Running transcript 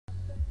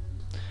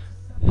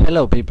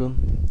Hello people,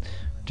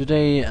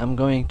 today I'm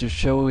going to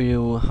show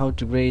you how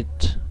to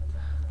create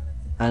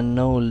an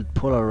old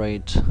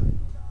Polaroid.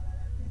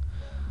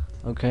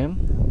 Okay,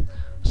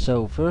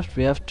 so first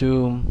we have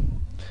to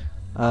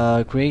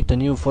create a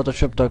new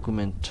Photoshop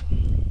document.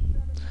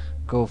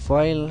 Go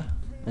File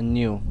and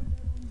New.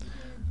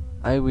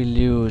 I will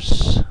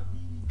use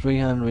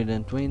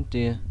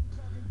 320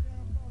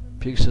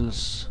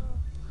 pixels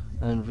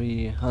and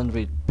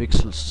 300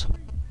 pixels.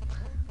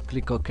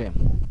 Click OK.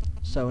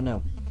 So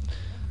now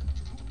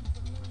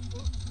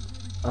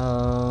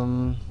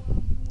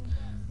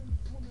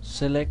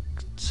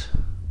select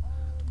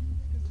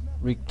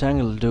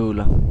rectangle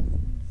tool.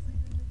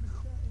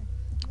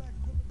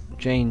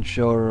 Change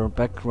your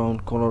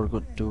background color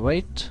to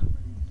white,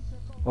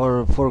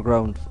 or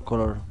foreground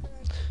color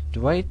to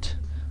white,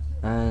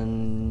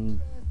 and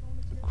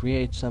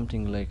create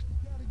something like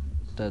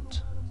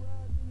that.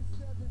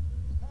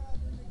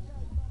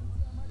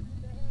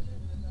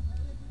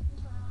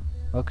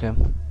 Okay,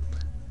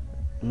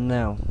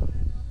 now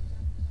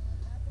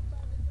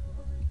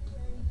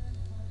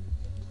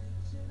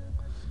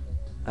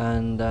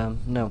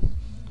now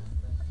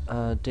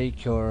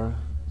take your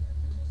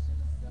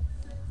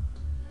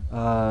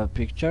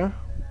picture,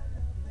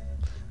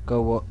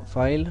 go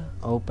File,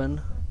 Open,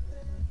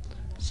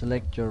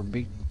 select your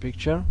big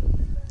picture.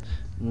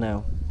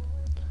 Now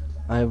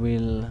I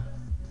will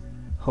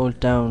hold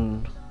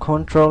down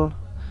Ctrl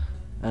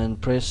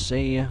and press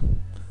A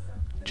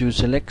to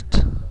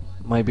select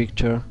my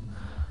picture,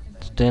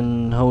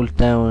 then hold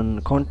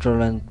down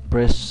Ctrl and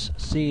press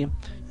C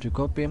to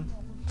copy.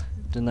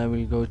 Then I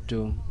will go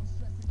to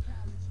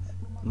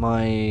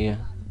my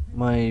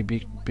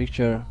big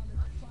picture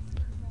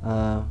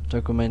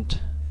document,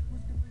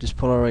 this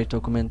Polaroid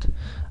document,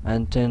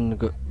 and then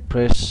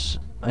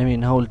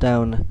hold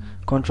down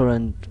Ctrl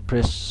and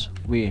press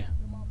V.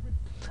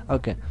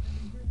 Okay,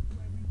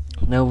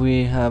 now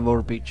we have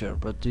our picture,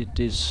 but it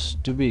is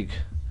too big,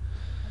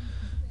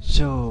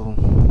 so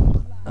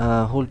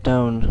hold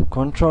down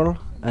Ctrl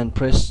and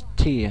press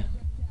T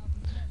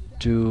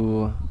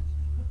to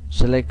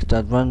select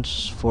the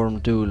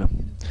transform tool.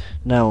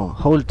 Now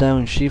hold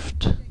down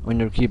Shift on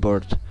your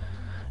keyboard.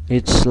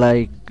 It's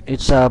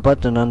a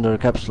button under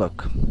caps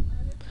lock,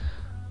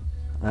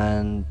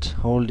 and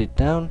hold it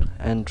down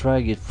and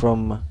drag it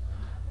from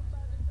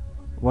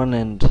one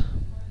end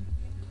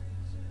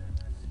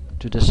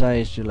to the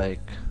size you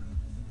like.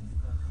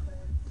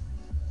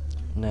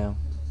 Now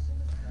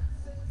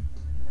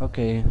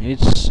okay, it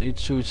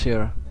suits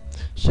here.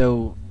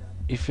 So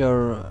if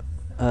your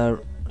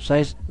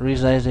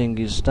resizing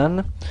is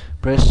done,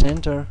 press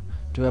enter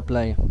to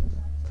apply.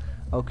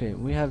 Okay,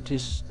 we have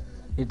this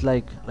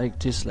like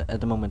this at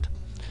the moment.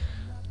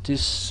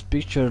 This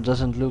picture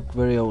doesn't look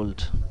very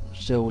old,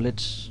 so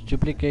let's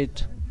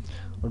duplicate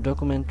our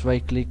document.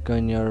 Right click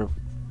on your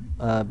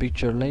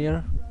picture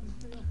layer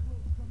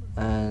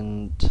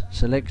and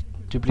select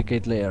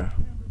duplicate layer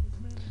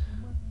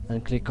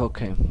and click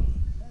OK.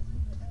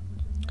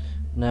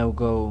 Now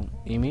go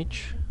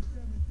Image,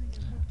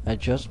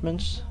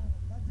 Adjustments,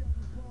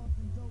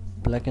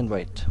 Black and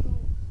White.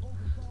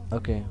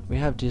 Okay, we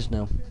have this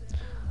now.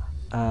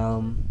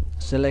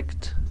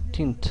 Select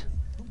Tint,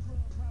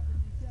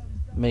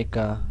 make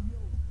a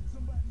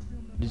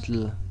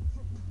little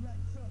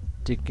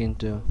tick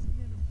into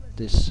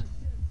this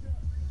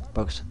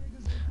box.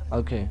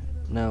 Okay,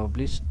 now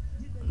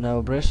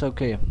press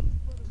OK.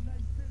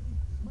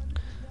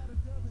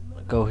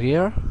 Go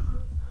here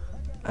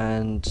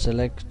and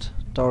select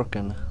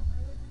Darken.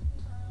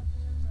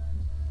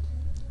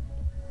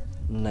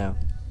 Now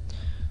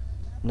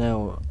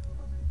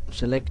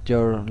select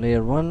your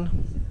layer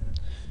 1,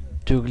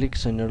 2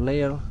 clicks on your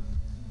layer,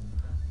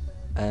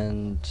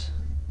 and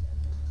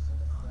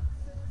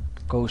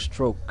go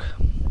Stroke,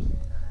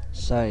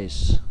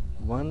 Size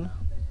 1,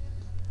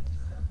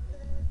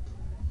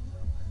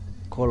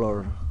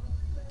 Color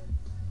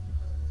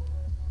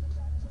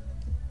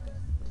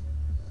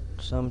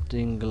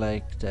something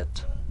like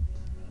that,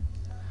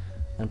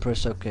 and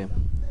press OK,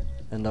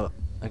 and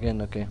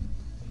again OK.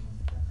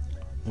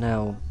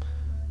 Now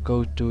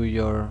go to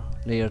your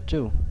layer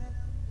 2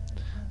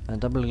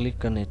 and double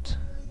click on it.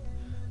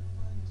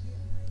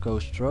 Go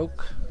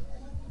Stroke,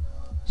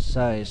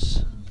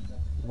 Size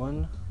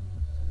 1,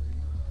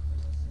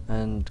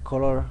 and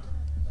Color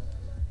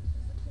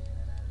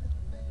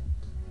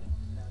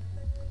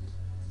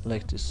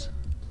like this,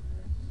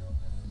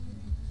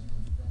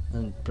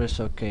 and press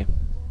OK.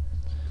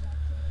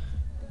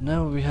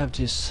 Now we have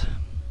this.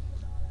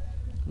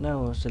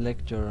 Now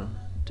select your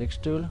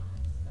text tool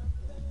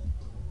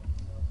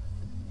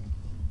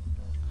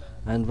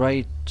and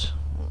write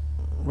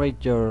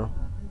your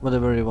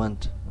whatever you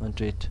want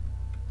onto it.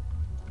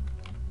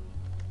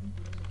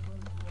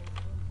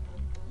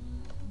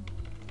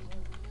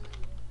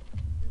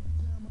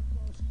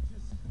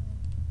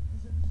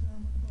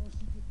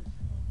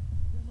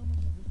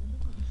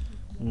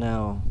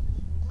 Now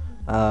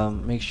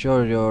make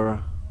sure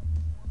your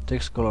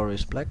text color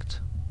is black,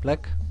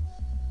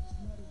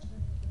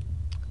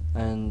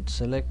 and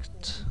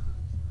select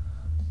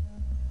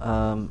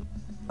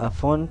a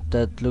font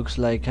that looks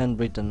like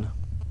handwritten.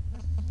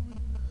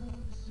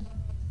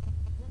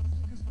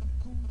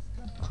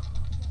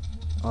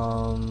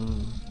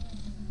 Um,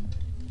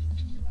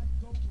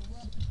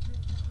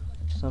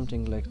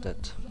 Something like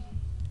that.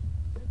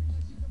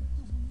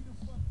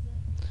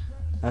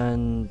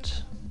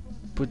 And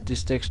put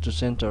this text to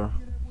center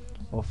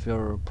of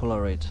your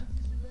Polaroid,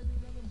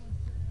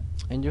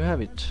 and you have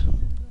it.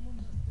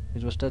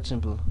 It was that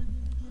simple.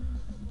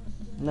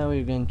 Now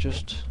you can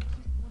just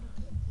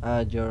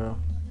add your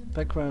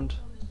background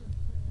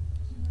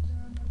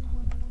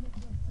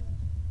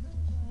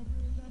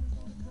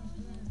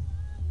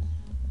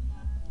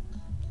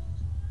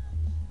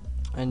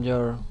and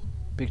your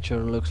picture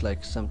looks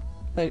like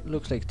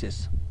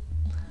this.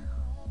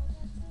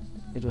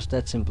 It was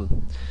that simple.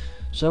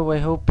 So I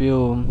hope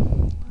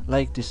you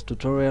liked this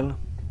tutorial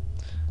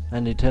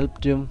and it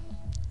helped you,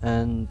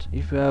 and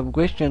if you have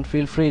questions,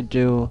 feel free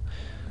to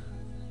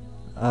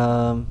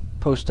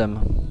post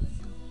them.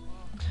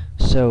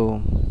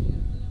 So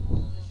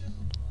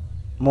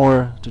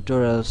more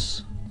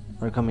tutorials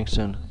are coming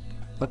soon.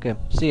 Okay,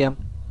 see ya.